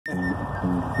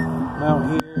I'm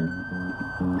out here.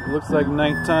 It looks like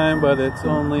nighttime, but it's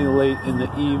only late in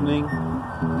the evening. In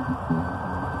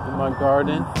my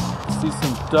garden, see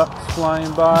some ducks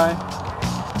flying by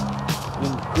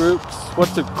in groups.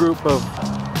 What's a group of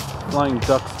flying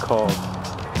ducks called?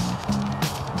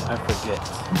 I forget.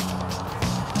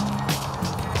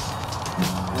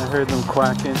 I heard them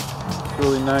quacking. It's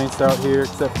really nice out here,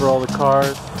 except for all the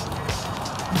cars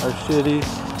are shitty.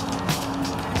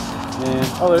 And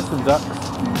oh, there's some ducks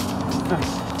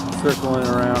circling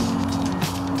around.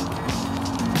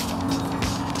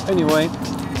 Anyway,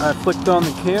 I flicked on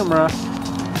the camera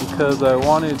because I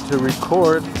wanted to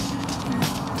record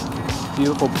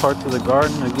beautiful parts of the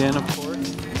garden again, of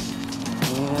course,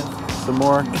 and some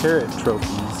more carrot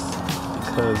trophies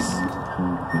because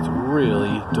it's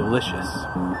really delicious.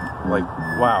 Like,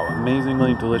 wow,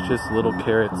 amazingly delicious little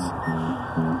carrots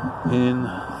in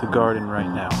the garden right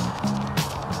now.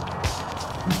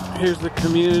 Here's the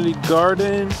community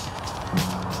garden.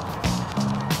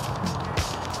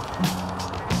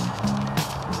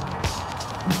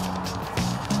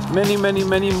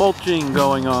 Many mulching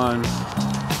going on.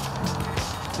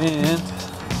 And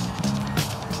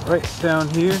right down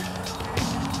here,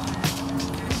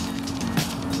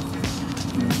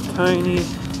 tiny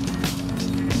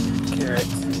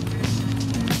carrots.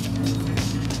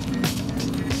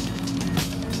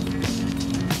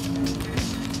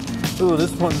 Ooh,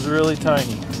 this one's really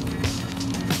tiny.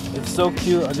 It's so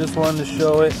cute, I just wanted to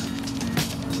show it.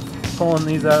 Pulling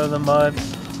these out of the mud.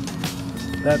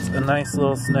 That's a nice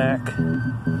little snack.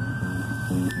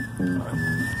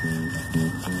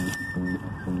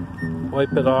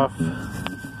 Wipe it off.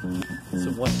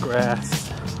 Some wet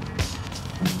grass.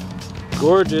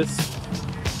 Gorgeous.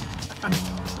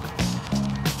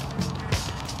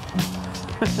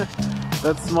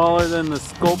 That's smaller than the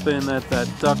sculpin that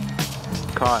duck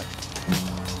caught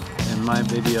in my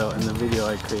video, in the video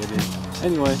I created.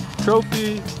 Anyway,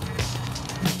 trophy.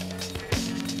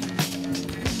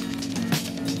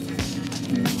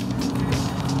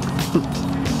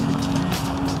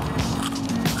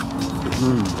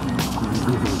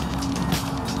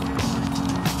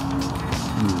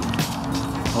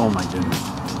 Oh my goodness.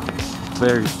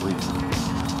 Very sweet.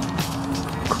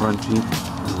 Crunchy.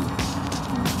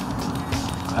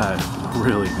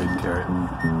 Really good carrot.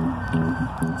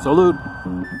 Salud.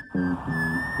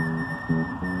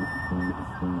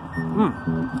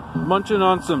 Munching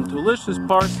on some delicious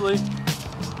parsley.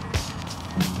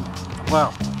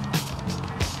 Wow.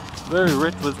 Very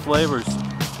rich with flavors.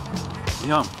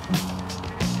 Yum.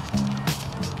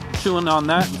 Chewing on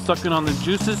that and sucking on the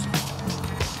juices.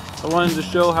 I wanted to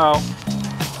show how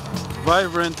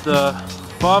vibrant the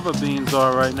fava beans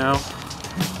are right now.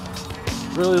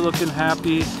 Really looking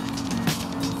happy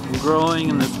and growing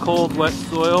in this cold, wet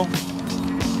soil.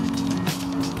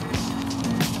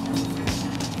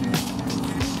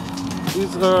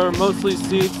 These are mostly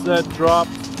seeds that dropped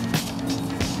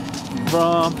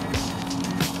from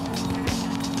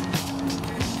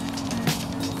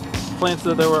plants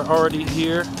that were already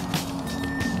here,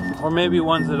 or maybe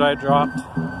ones that I dropped.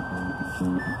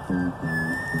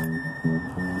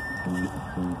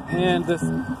 And this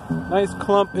nice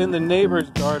clump in the neighbor's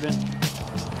garden.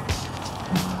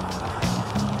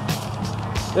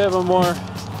 They have a more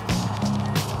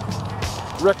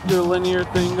rectilinear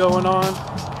thing going on.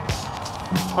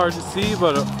 Hard to see,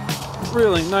 but a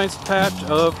really nice patch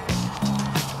of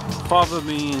fava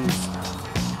beans.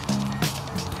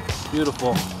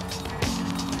 Beautiful.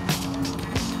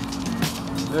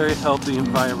 Very healthy and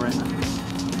vibrant.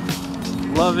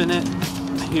 Loving it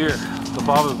here, the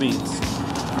fava beans.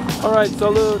 Alright,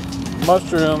 salud.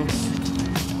 Mushrooms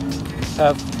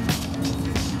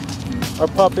are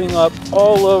popping up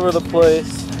all over the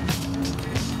place.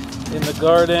 In the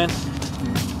garden,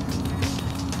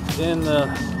 in the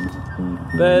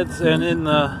beds, and in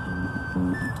the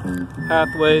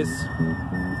pathways.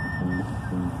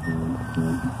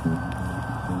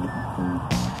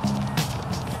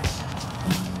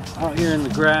 Out here in the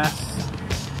grass.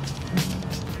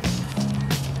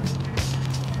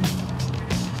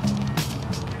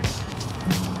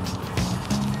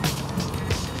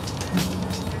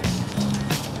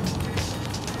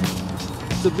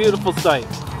 It's a beautiful sight.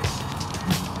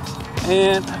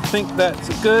 And I think that's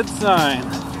a good sign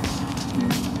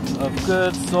of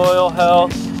good soil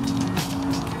health,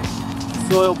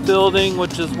 soil building,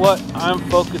 which is what I'm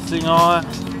focusing on,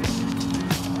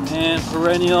 and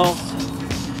perennials,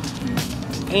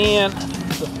 and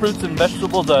the fruits and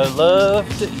vegetables I love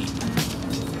to eat.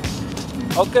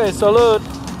 Okay, salud.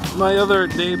 My other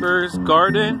neighbor's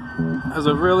garden has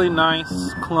a really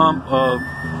nice clump of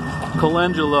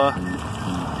calendula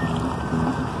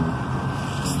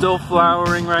Still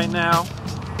flowering right now.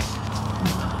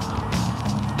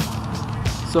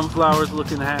 Some flowers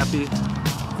looking happy.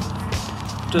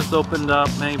 Just opened up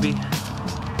maybe.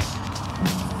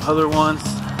 Other ones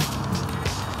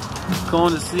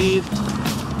going to seed.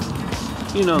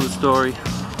 You know the story.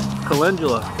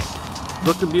 Calendula.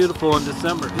 Looking beautiful in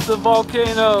December. It's a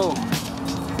volcano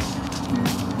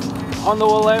on the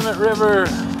Willamette River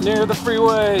near the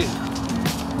freeway.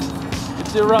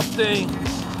 It's erupting.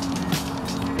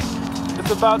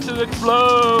 It's about to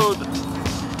explode.